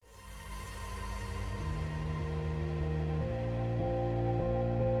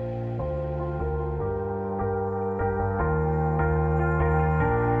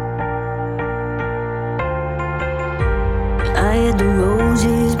the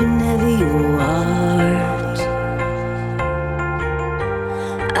roses, but never your heart.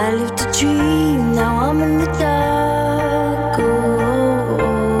 I lived a dream, now I'm in the dark. Oh,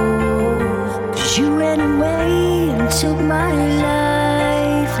 'cause you ran away and took my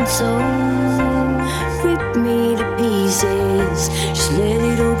life, and so ripped me to pieces. Just let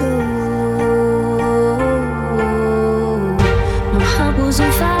it all go. My heart was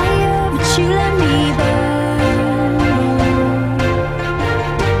on fire, but you let me burn.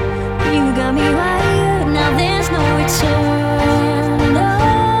 You got me wired, now there's no return. No,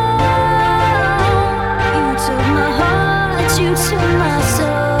 you took my heart, you took my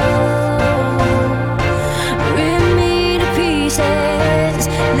soul. Rip me to pieces,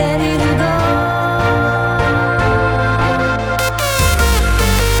 let it all go.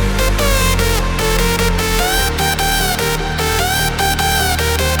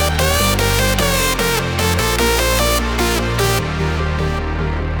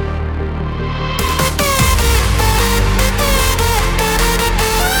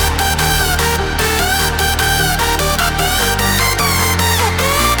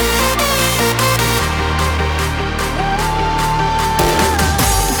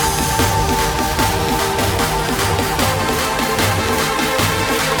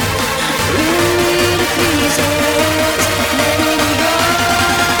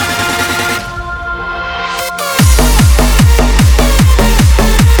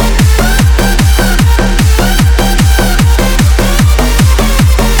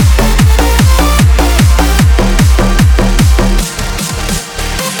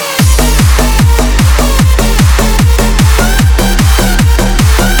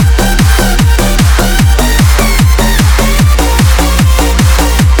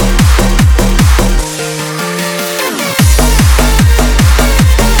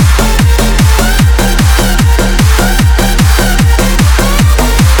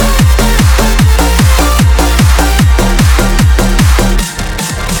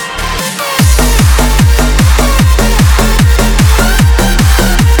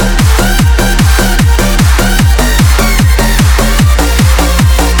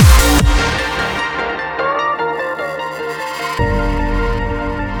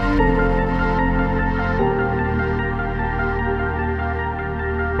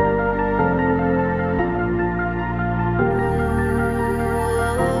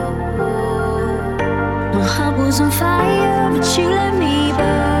 My heart was on fire, but you let me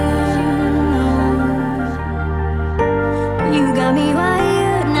burn. You got me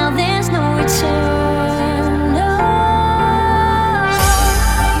wired, now there's no return. No,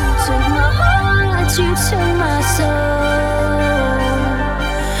 you took my heart, you took my soul.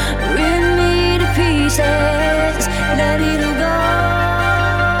 Rip me to pieces, let it all go.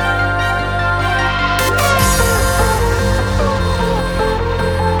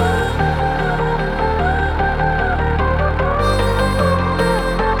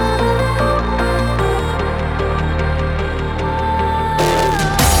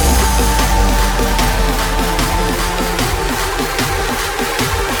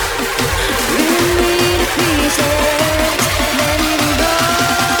 Rip me to pieces.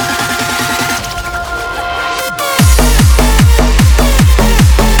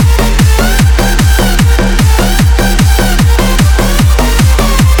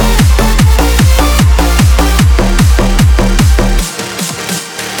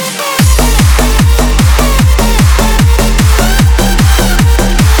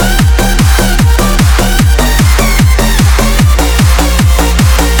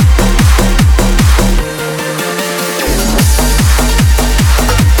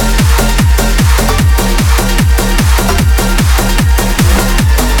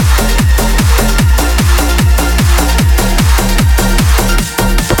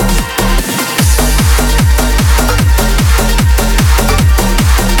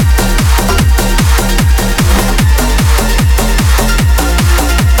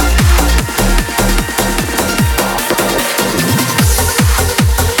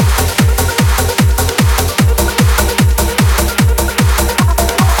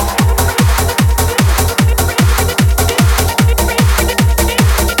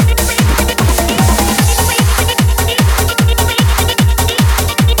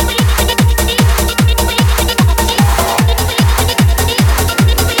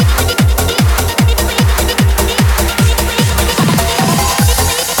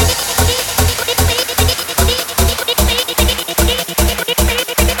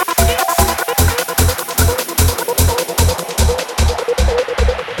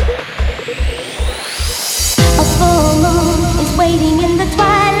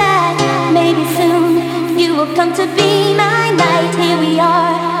 we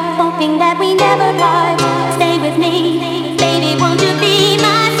are, hoping that we never part. Stay with me, baby, won't you be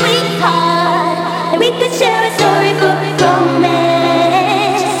my sweetheart? And we could share a story for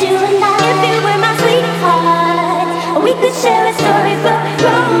romance. Just you and I. If you were my sweetheart, we could share a story for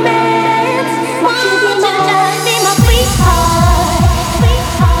romance. Won't you just be my sweetheart?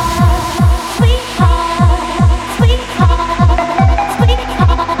 Sweetheart, sweetheart, sweetheart,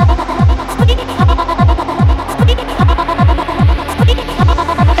 sweetheart, sweetheart,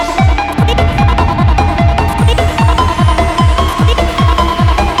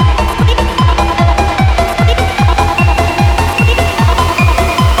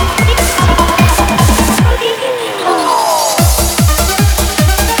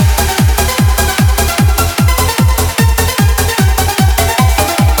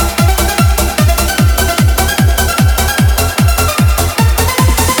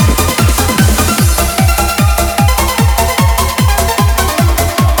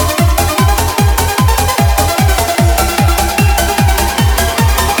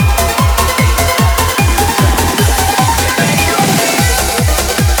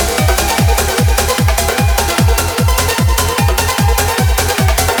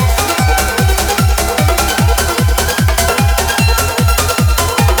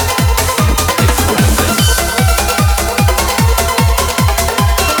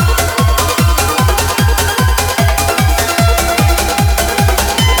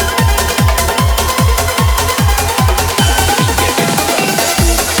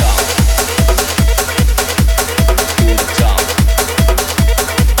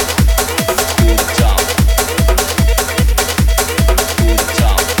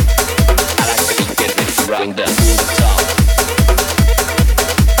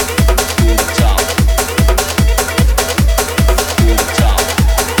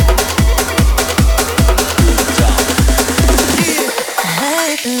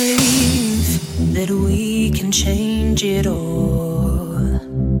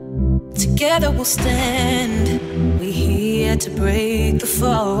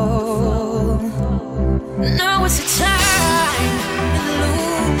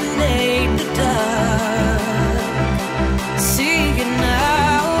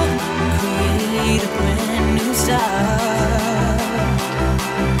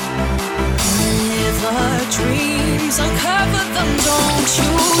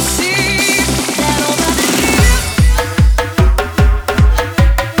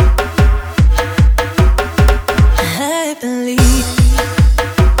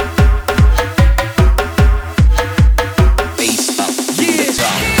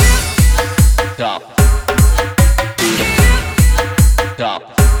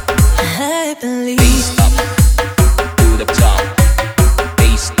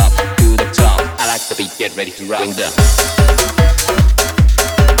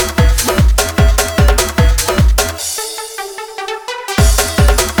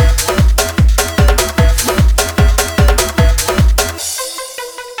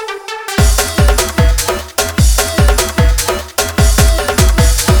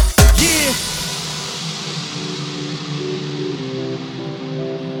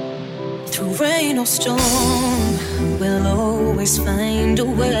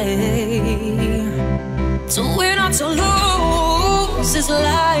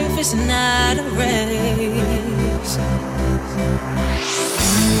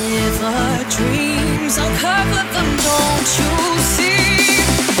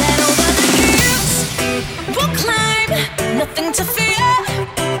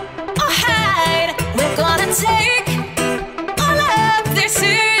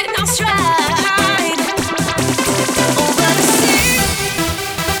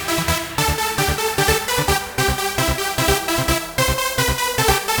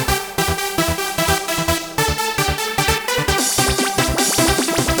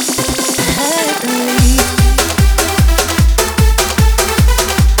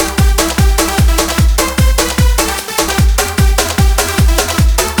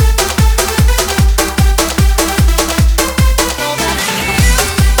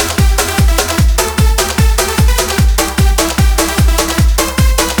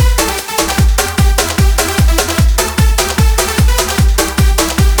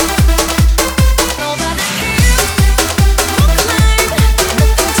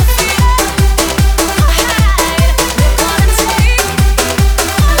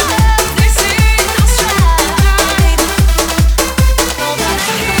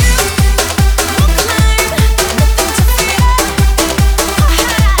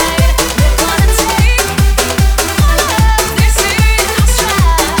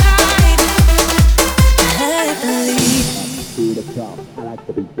 I like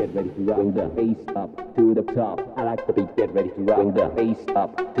the beat, get ready to rock. Bring the bass up to the top. I like the beat, get ready to rock. Bring the bass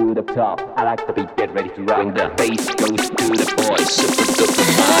up to the top. I like the beat, get ready to rock. Bring the bass goes to the boys, super duper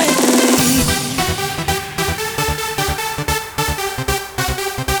fine.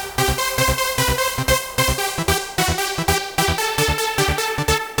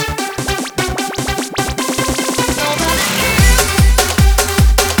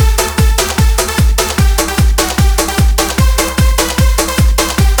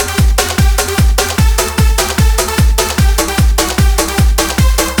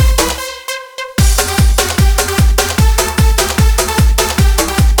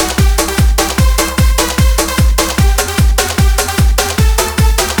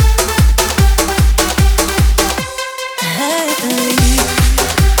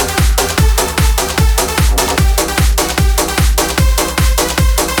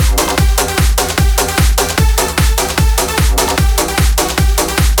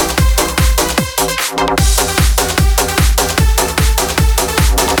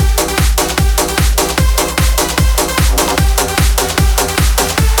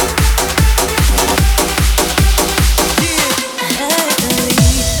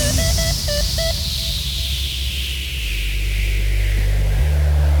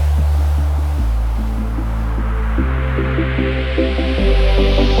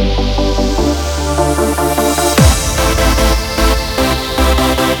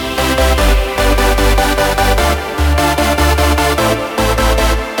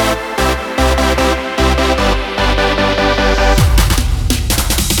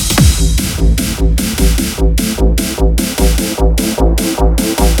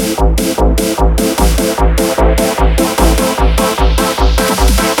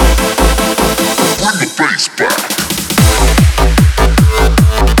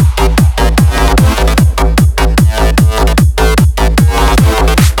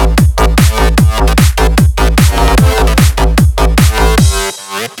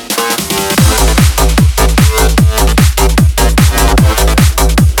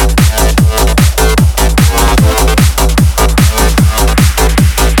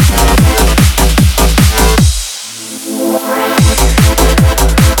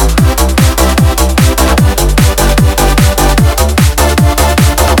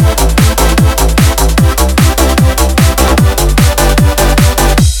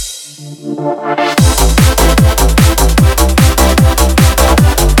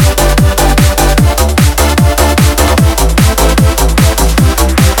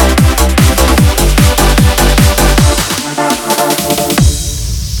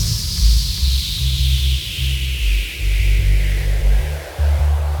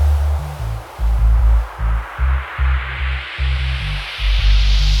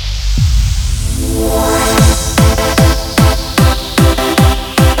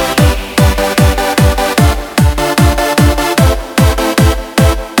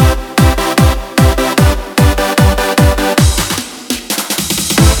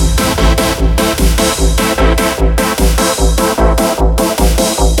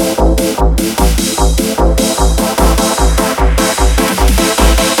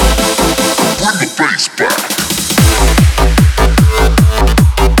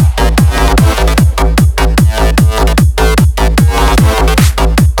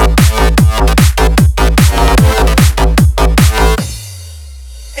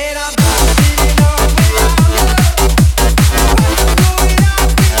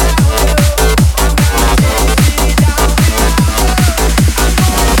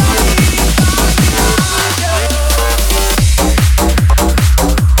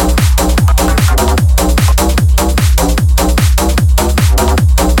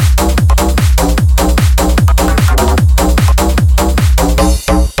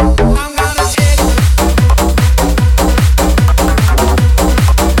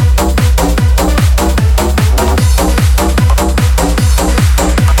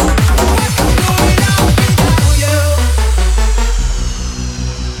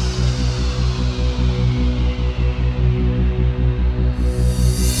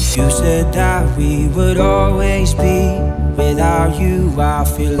 You said that we would always be. Without you, I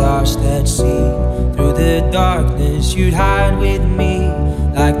feel lost at sea. Through the darkness, you'd hide with me.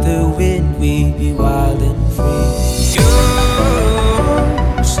 Like the wind, we'd be wild and free. You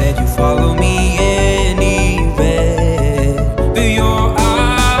said you'd follow me anywhere. But your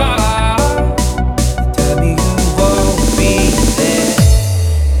eyes tell me you won't be there.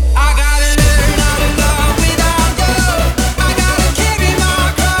 I gotta learn how to love without you. I gotta carry my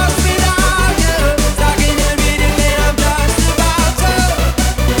cross without you. I can admit it when I'm just about to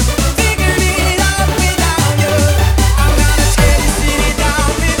figure it out without you. I'm gonna share this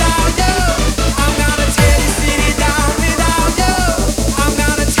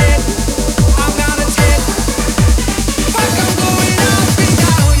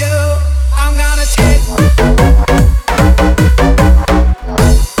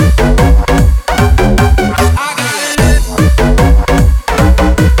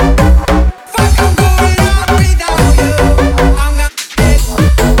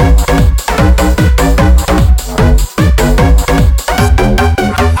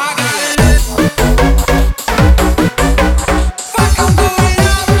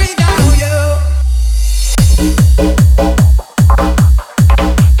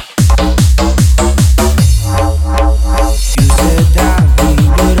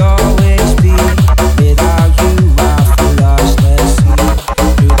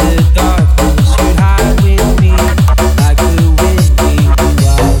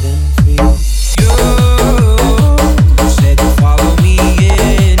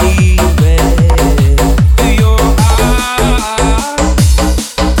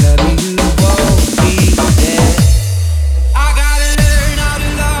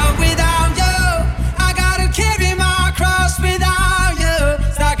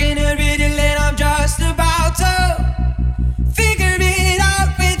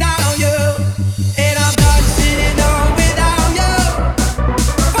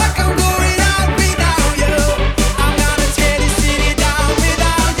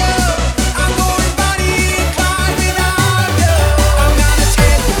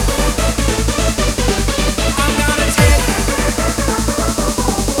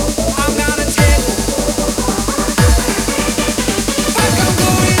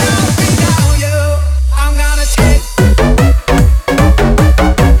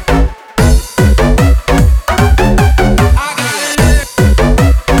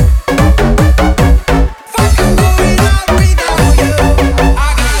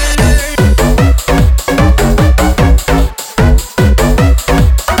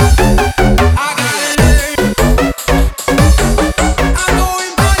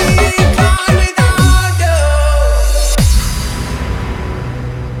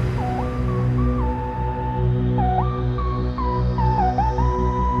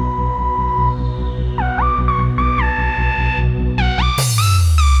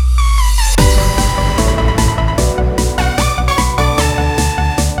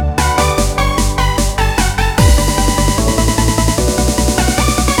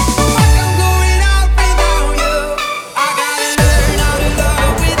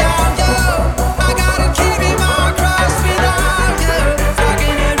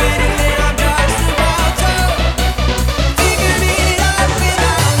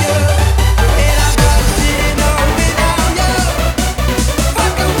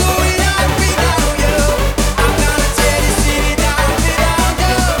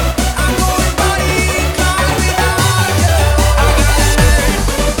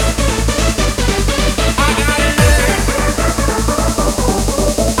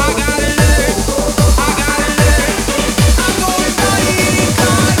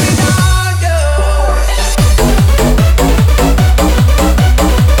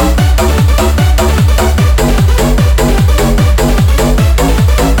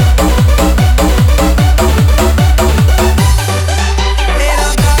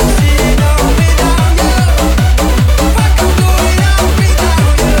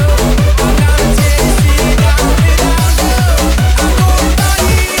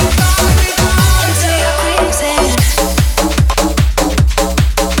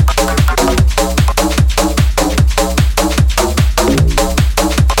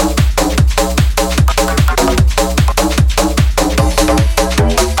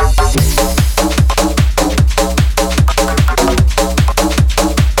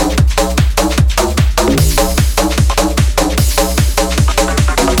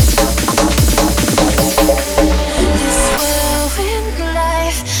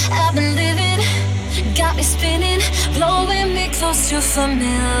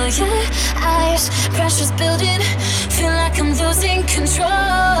familiar eyes, pressure's building, feel like I'm losing control.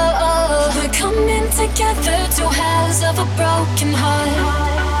 We're coming together, two halves of a broken heart.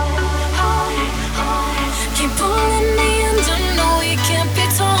 Keep pulling me under, no, we can't be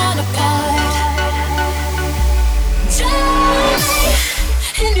torn apart. Drown me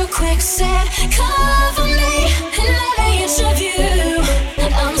in your quicksand, cover me in layers of you.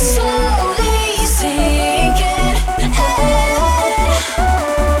 I'm slowly sinking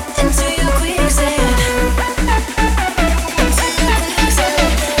into your quicksand.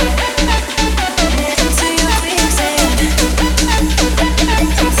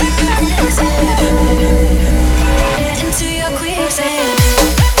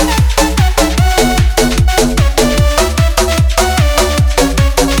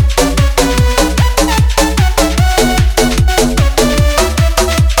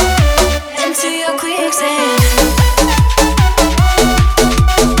 Into your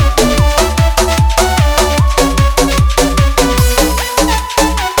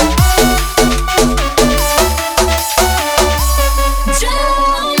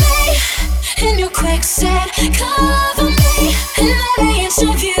quicksand.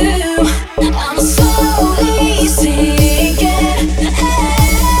 Into your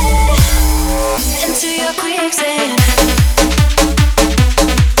quicksand.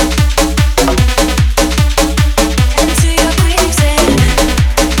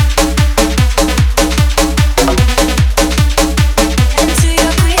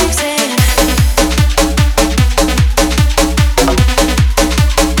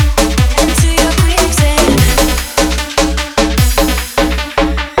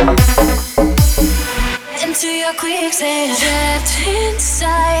 Into your quicksand. Trapped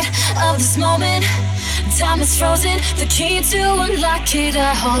inside of this moment, time is frozen. The key to unlock it,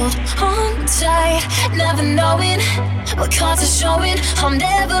 I hold on tight, never knowing what cards are showing. I'll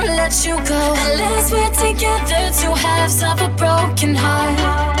never let you go unless we're together, two halves of a broken heart.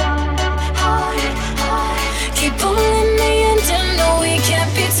 Keep pulling me under, no, we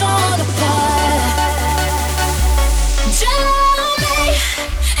can't be torn apart. Drown me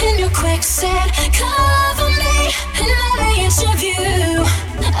in your quicksand, cover me in layers of you.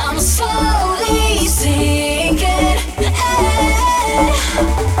 I'm slowly sinking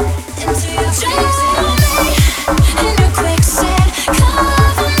into your drown me in your quicksand,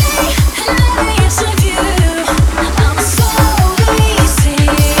 cover me in layers of you. I'm slowly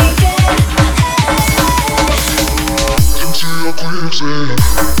sinking into your quicksand.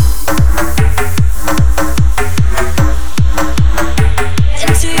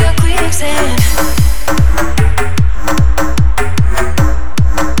 Into your quicksand. Into your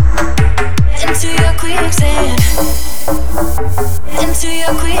quicksand. Into your quicksand.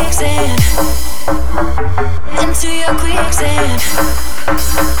 Into your quicksand.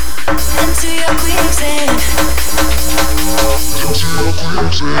 Into your quicksand. Into your quicksand.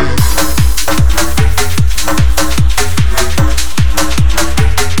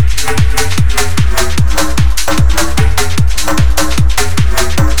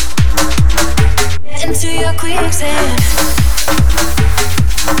 Into your quicksand.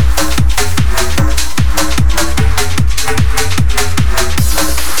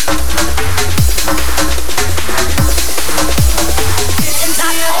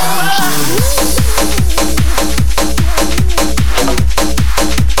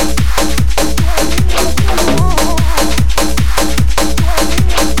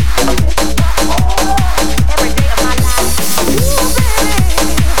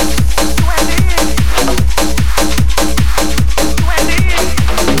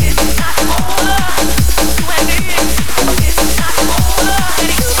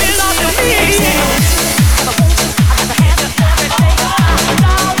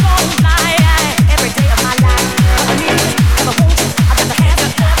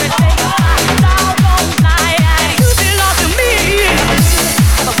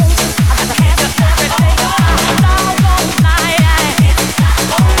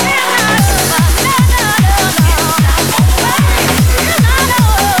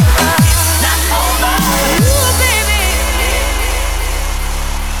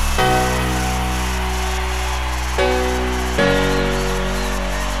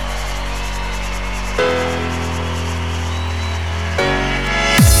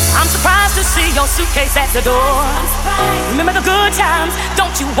 Your suitcase at the door. Remember the good times,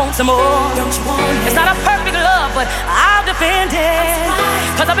 don't you want some more? It's not a perfect love, but I'll defend it,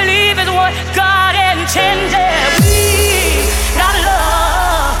 cause I believe it's what God intended. We got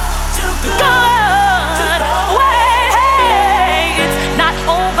love to go away. It's not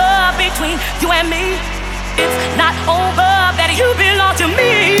over between you and me. It's not over that you belong to me.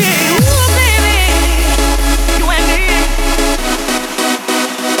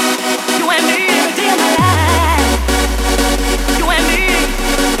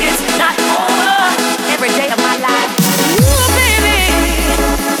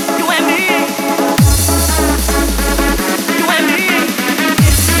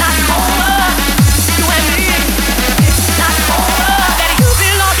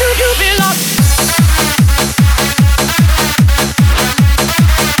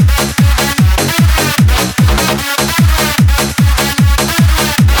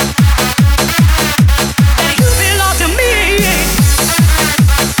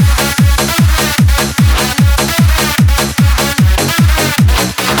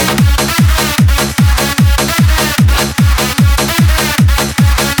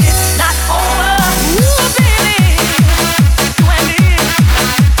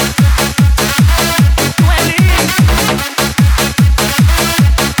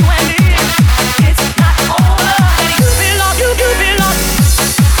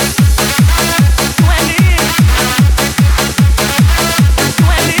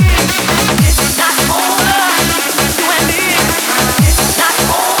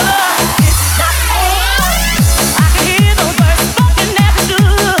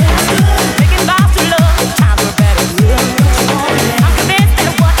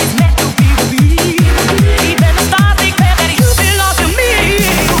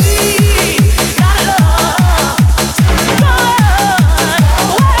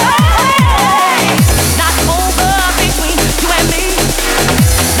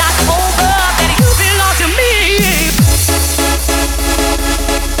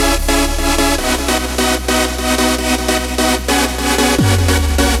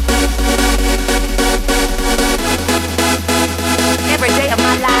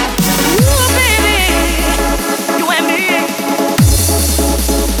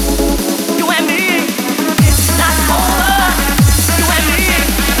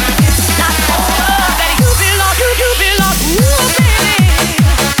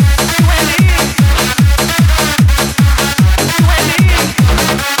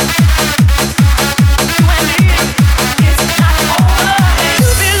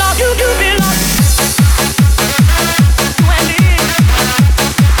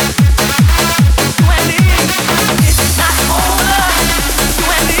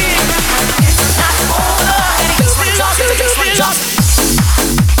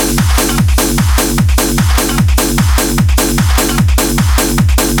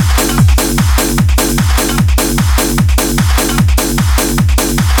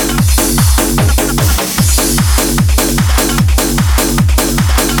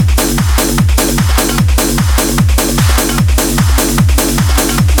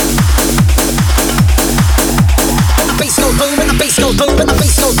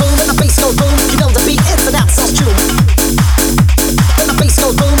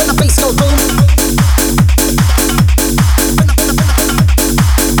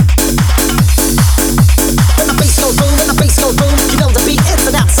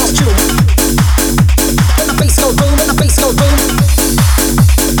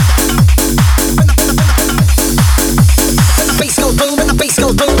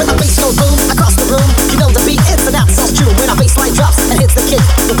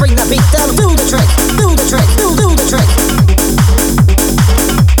 bring that beat down, do the trick, do the trick, do the trick.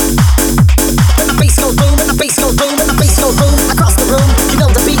 When the bass goes boom, when the bass goes boom, when the bass goes boom across the room, you know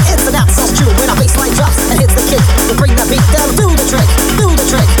the beat ins and outs sounds true. When our bass line drops and hits the kick, so bring that beat down, do the trick, do the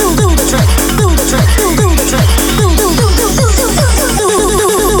trick, do the trick, do the trick, do the trick, do the trick,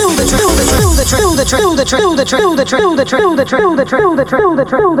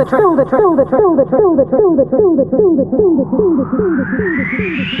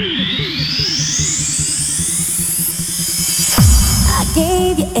 I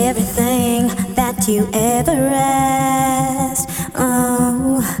gave you everything that you ever asked.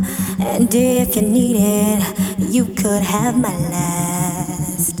 Oh, and if you need it, you could have my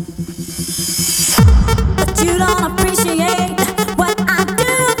last. But you don't appreciate what I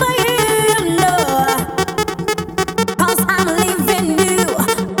do for you, no. 'Cause I'm leaving you.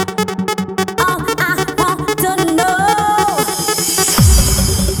 All I want to know.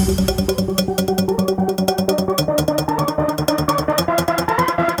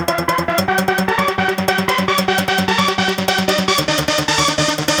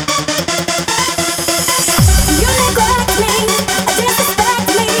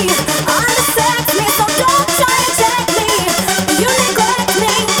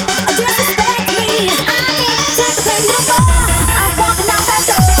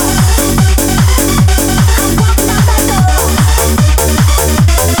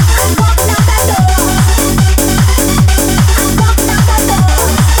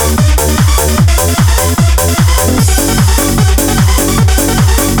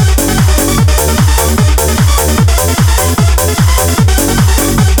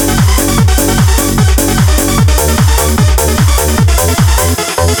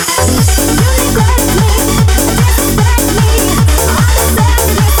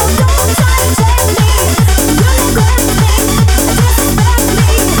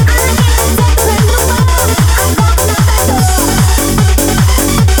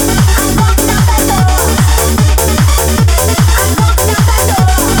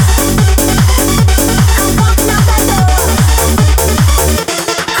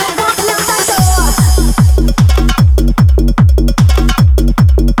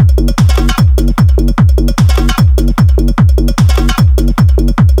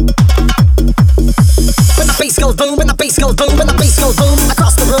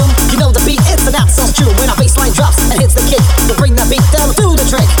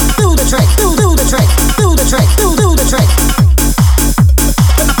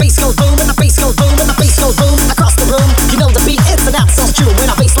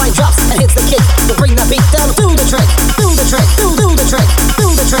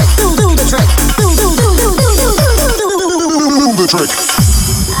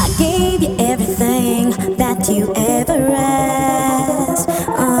 I gave you everything that you ever asked.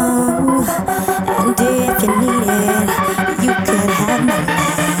 Oh, and if you need it, you could have my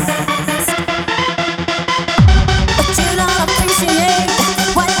last. But you don't appreciate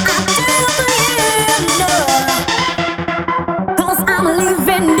what I do for you, no. 'Cause I'm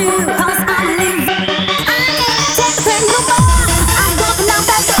leaving you, 'cause I'm leaving. I can't take the pain no more. I'm walking out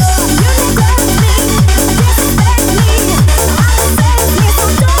that door. You neglect me, disrespect me.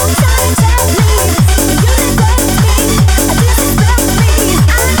 Don't try to check me. You neglect me, disrespect me.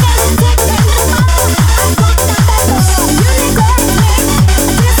 I can't take it anymore. I'm walking out that door. You neglect me,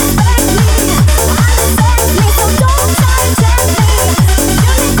 disrespect me. Understand me, so don't try to check me. You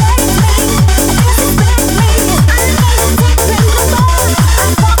neglect me, disrespect me. I can't take it anymore.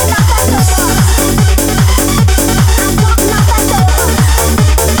 I'm walking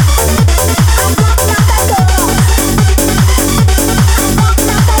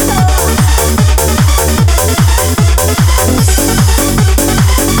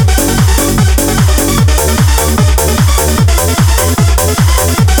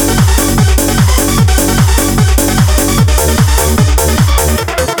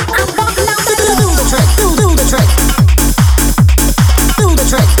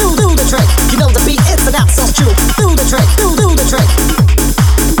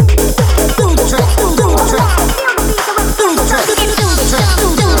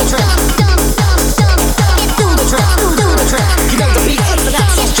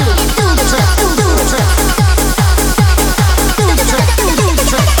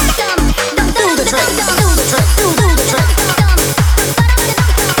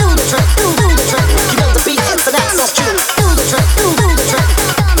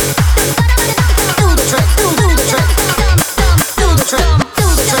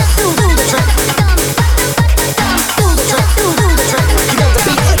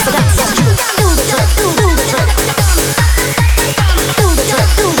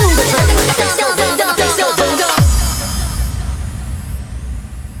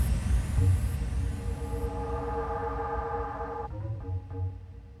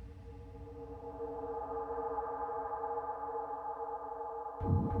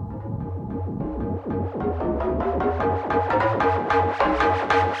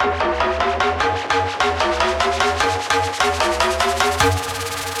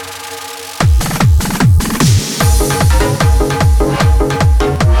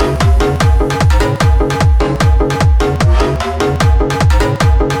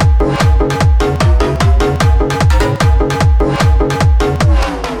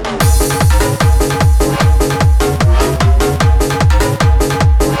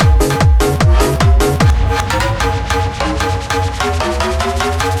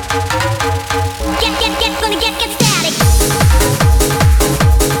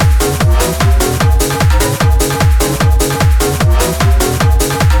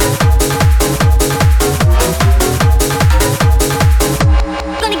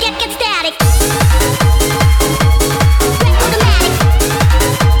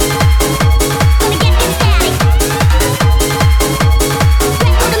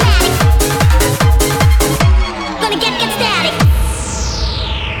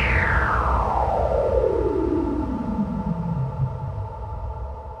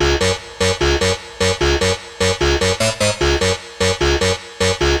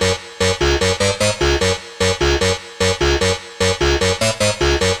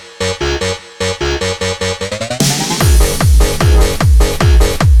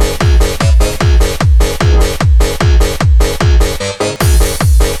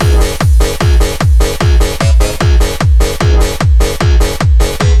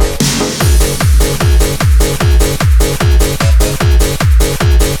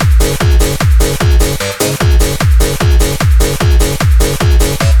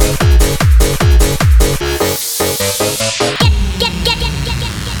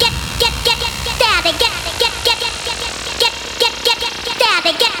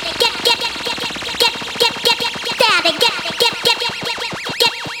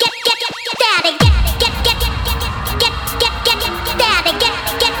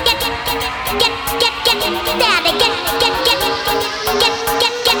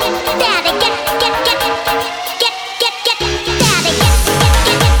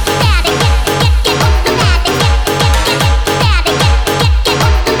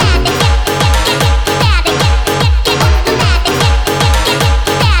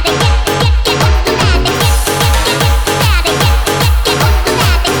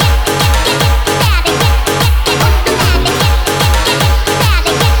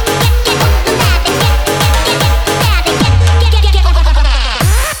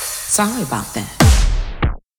Sorry about that.